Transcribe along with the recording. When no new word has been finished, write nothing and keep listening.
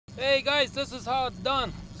Hey guys, this is how it's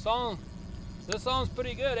done. This sounds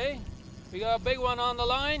pretty good, eh? We got a big one on the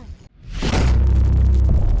line.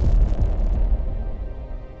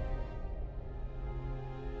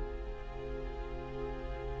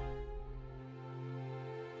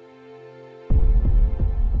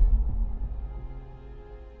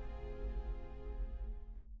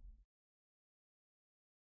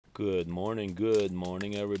 Good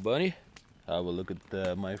morning everybody. Have a look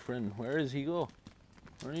at my friend. Where does he go?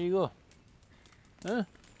 Where did he go? Huh?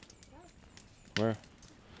 Where?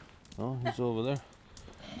 Oh, he's over there.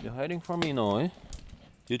 You're hiding from me now, eh?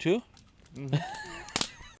 You too? Mm-hmm. Are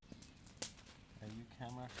you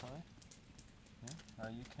camera shy? Yeah?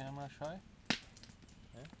 Are you camera shy?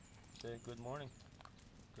 Yeah? Say good morning.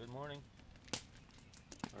 Good morning.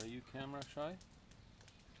 Are you camera shy?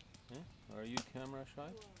 Yeah? Are you camera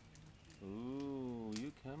shy? Ooh,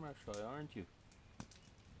 you camera shy, aren't you?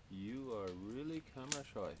 You are really camera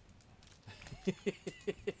shy.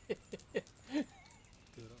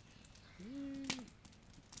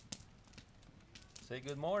 Say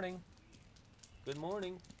good morning. Good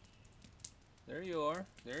morning. There you are.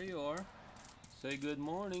 There you are. Say good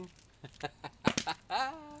morning.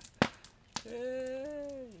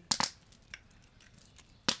 Hey.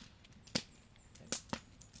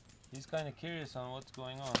 He's kind of curious on what's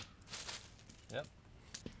going on. Yep.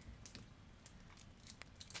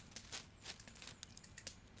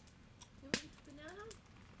 You want banana?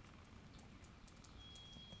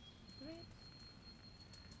 Grapes?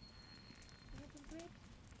 You want some grapes?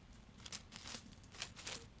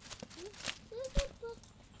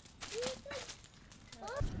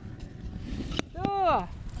 Ja!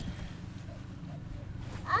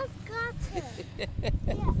 I've got it.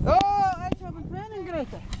 Oh, ich habe einen kleinen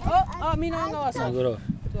Grete. Oh, meine Angst. Now go off.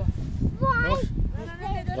 Why?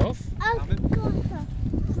 Off. I've got it.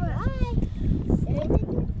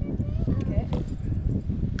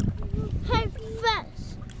 Hey, fish.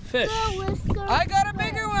 Fish. I got a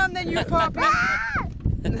bigger one than you, puppy.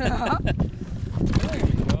 No. There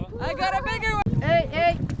you go. I got a bigger one.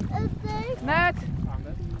 Hey, Matt.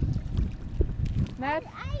 Matt.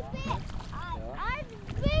 I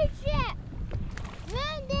fish it.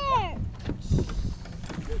 Run there.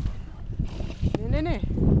 Nee.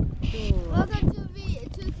 Welcome to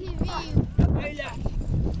TV. Yeah,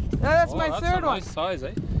 that's my that's third a one. nice size,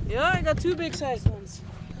 eh? Yeah, I got two big sized ones.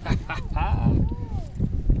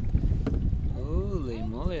 Holy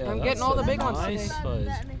moly! I'm that's getting all the a big ones nice today.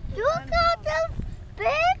 size. Look at the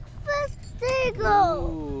big fish they go.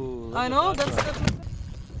 Ooh, I look know, at that that's guy.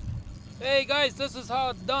 Hey guys, this is how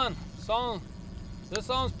it's done. This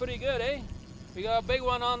sounds pretty good, eh? We got a big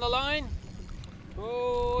one on the line.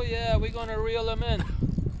 Oh yeah, we're gonna reel him in.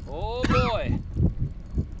 Oh boy.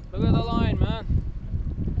 Look at the line, man.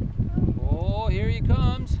 Oh, here he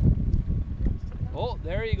comes. Oh,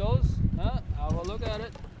 there he goes. Have a look at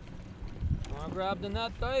it. Wanna grab the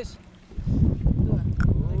net, guys? Oh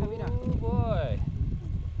boy.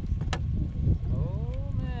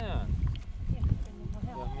 Oh man.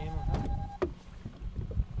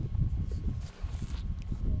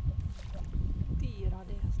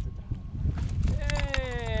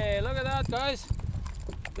 Hey, look at that, guys.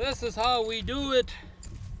 This is how we do it.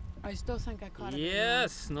 I still think I caught it.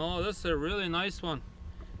 Yes, no, this is a really nice one.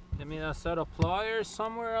 Give me a set of pliers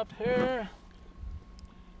somewhere up here.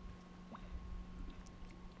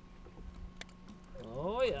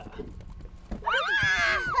 Oh yeah.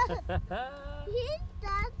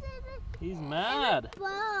 He's mad.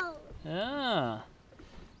 Yeah.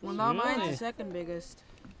 Well, not mine's Really? the second biggest.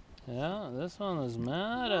 Yeah, this one is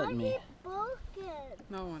mad at me.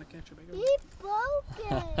 No, I want to catch a bigger He one. broke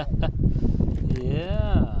it.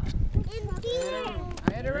 Yeah. In here.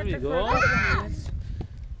 I had a There you record for go. 11 minutes.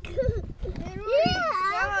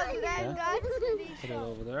 Put it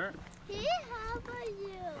over there. How about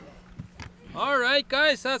you? All right,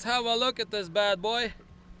 guys, let's have a look at this bad boy.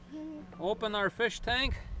 Open our fish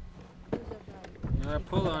tank. Yeah,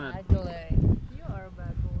 pull on it. You are a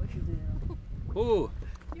bad boy. Ooh,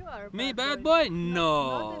 You are a me bad boy. boy?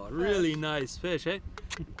 No, not at really first. nice fish, eh?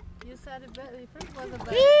 You said it first was a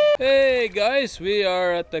bad. Hey guys, we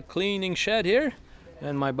are at the cleaning shed here.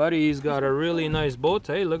 And my buddy, he's got a really nice boat.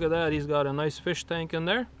 Hey, look at that. He's got a nice fish tank in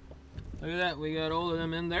there. Look at that. We got all of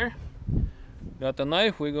them in there. Got the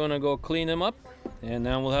knife. We're going to go clean them up. And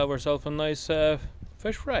then we'll have ourselves a nice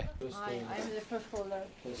fish fry. I'm the first holder.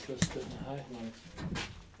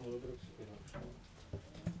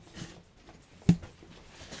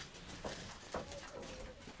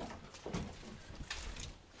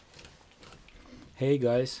 Hey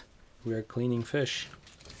guys, we are cleaning fish.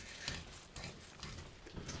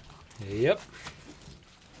 Yep.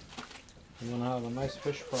 We're gonna have a nice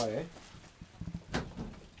fish fry, eh?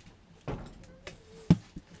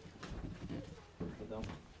 Sit down.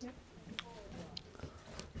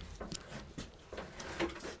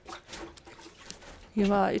 You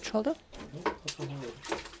want each other? Nope, that's not good.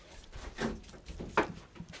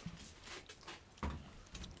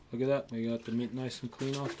 Look at that, we got the meat nice and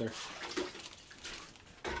clean off there.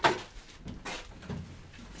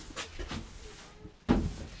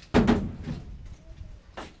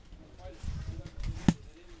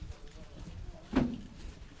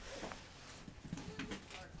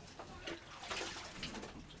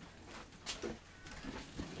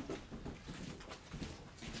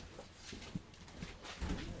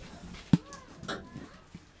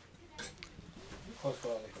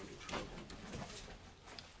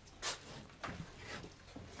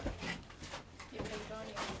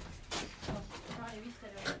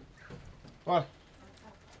 What?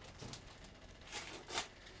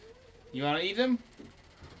 You wanna eat them?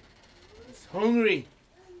 It's hungry.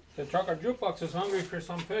 The trucker jukebox is hungry for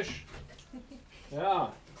some fish. Yeah.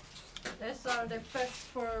 These are the fish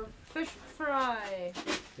for fish fry.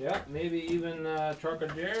 Yeah, maybe even Trucker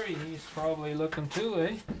Jerry, he's probably looking too,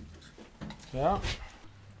 eh? Yeah.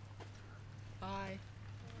 Bye.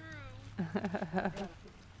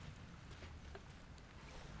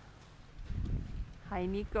 Hi,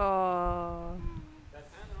 Nico.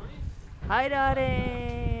 Hi,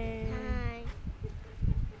 Rudi. Hi.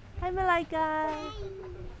 Hi, Malika.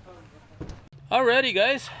 Alrighty,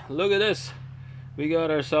 guys, look at this. We got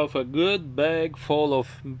ourselves a good bag full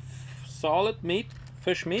of solid meat,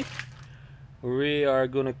 fish meat. We are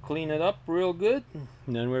gonna clean it up real good,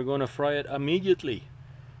 and then we're gonna fry it immediately.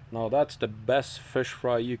 Now that's the best fish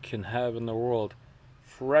fry you can have in the world.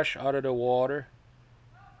 Fresh out of the water.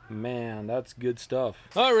 Man, that's good stuff.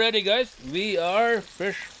 Alrighty, guys, we are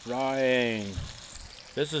fish frying.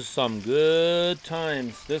 This is some good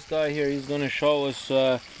times. This guy here, he's gonna show us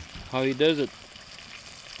how he does it.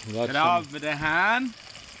 Get out with the hand.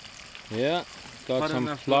 Yeah, got Put in some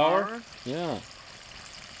the flour. Yeah.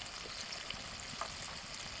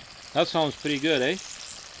 That sounds pretty good, eh?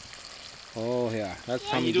 Oh yeah, that's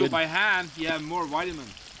some When you good. do it by hand, you have more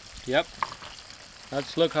vitamins. Yep.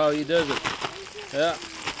 Let's look how he does it. Yeah.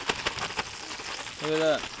 Look at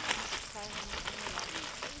that.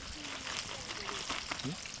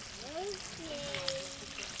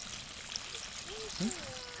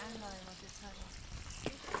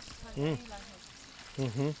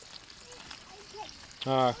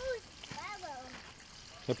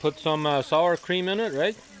 They put some sour cream in it,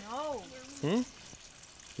 right? No.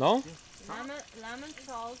 No? Lemon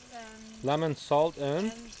salt and Lemon, salt,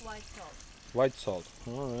 and white salt. white salt.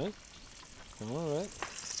 All right. All right.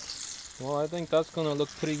 Well, I think that's gonna look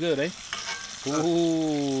pretty good, eh?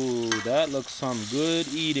 Ooh, that looks some good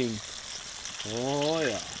eating. Oh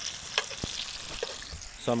yeah.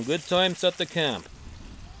 Some good times at the camp.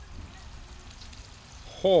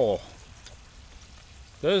 Oh,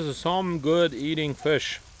 this is some good eating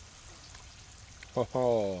fish.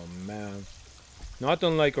 Oh man,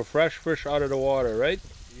 nothing like a fresh fish out of the water, right?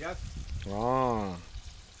 Yes. Ah.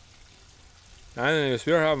 Anyways,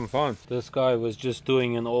 we're having fun. This guy was just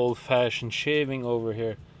doing an old-fashioned shaving over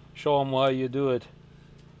here. Show him why you do it.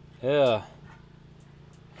 Yeah.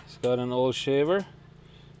 He's got an old shaver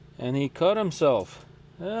and he cut himself.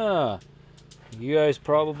 Yeah. You guys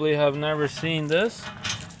probably have never seen this.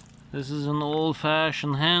 This is an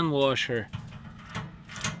old-fashioned hand washer.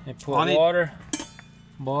 They put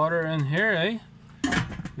water in here, eh?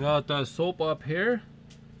 Got that soap up here.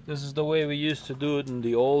 This is the way we used to do it in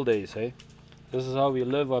the old days, eh? This is how we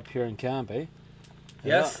live up here in camp, eh?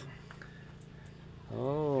 Yes. Yeah.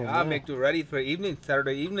 Oh, Yeah, man. make it ready for evening,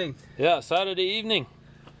 Saturday evening. Yeah, Saturday evening.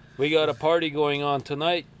 We got a party going on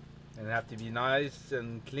tonight. And have to be nice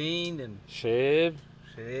and clean and Shave.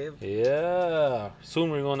 shave. Yeah.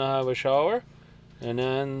 Soon we're gonna have a shower, and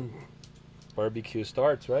then barbecue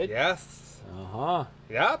starts, right? Yes. Uh-huh.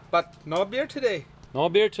 Yeah, but no beer today. No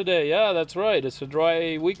beer today. Yeah, that's right. It's a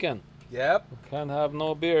dry weekend. Yep. Can't have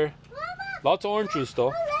no beer. Lots of orange juice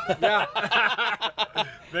though. Yeah.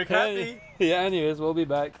 Big happy. Yeah, anyways, we'll be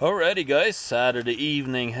back. Alrighty, guys. Saturday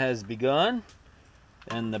evening has begun.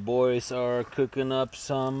 And the boys are cooking up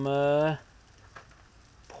some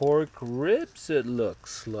pork ribs, it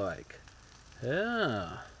looks like.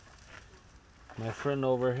 Yeah. My friend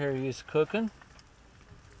over here, he's cooking.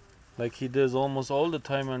 Like he does almost all the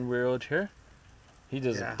time when we're out here. He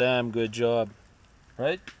does a damn good job.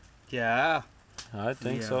 Right? Yeah. I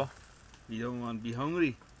think Yeah. so. You don't want to be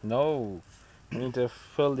hungry. No. We need to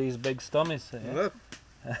fill these big stomachs. Yeah. Look.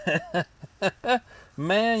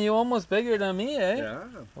 Man, you almost bigger than me, eh? Yeah.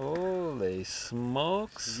 Holy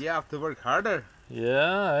smokes. You have to work harder.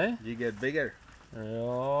 Yeah, eh? You get bigger.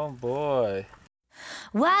 Oh boy.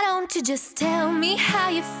 Why don't you just tell me how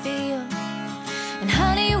you feel? And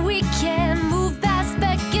honey, we can move past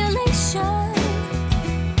speculation.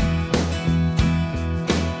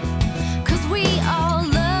 'Cause we all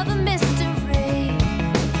love a mystery,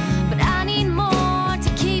 but I need more to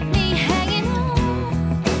keep me hanging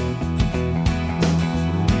on.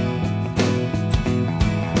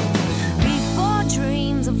 Before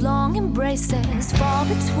dreams of long embraces fall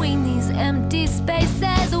between these empty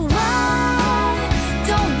spaces, why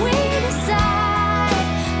don't we decide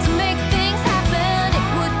to make things happen? It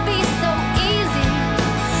would be so easy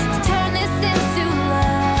to turn this into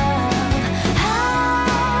love. I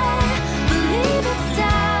believe it's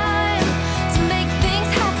time to make things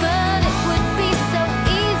happen. It would be so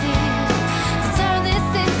easy to turn this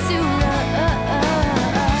into love.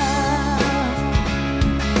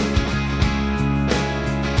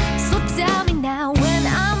 So tell me now, when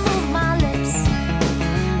I move my lips,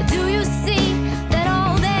 do you see that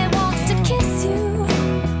all they want's to kiss you?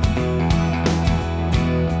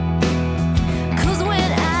 'Cause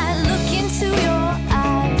when I look into your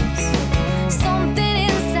eyes, something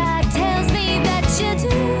inside tells me that you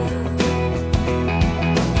do.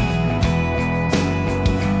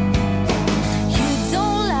 You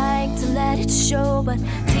don't like to let it show, but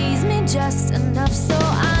tease me just enough so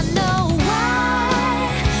I know. Why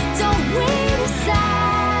don't we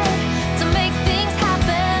decide to make things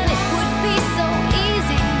happen? It would be so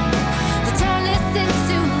easy to turn this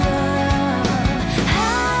into love. I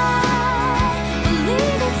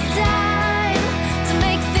believe it's time to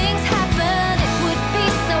make things happen. It would be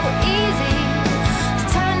so easy to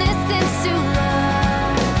turn this into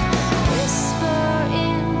love. Whisper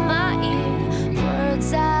in my ear words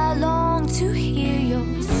I long to hear.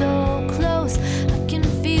 You're so close, I can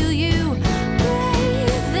feel you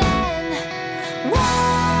breathing. Why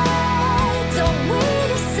don't we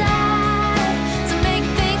decide to make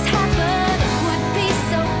things happen? It would be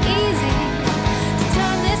so easy to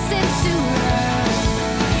turn this into love.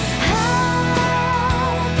 I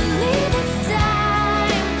believe it's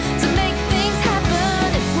time to make things happen.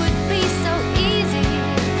 It would be so easy.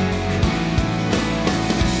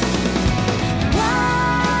 Why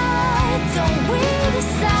don't we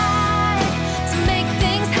decide to make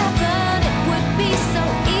things happen? It would be so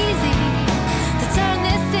easy to turn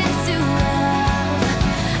this into love.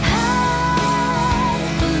 I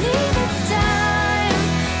believe it's time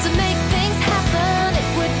to make things happen. It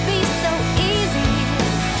would be so easy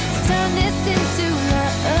to turn this into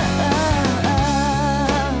love.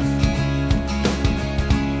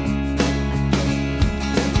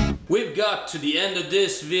 We've got to the end of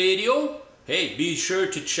this video. Hey, be sure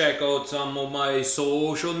to check out some of my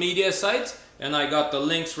social media sites, and I got the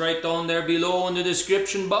links right down there below in the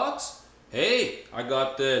description box. Hey, I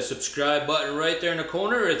got the subscribe button right there in the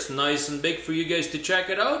corner. It's nice and big for you guys to check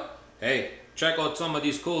it out. Hey, check out some of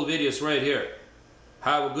these cool videos right here.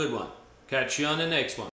 Have a good one. Catch you on the next one.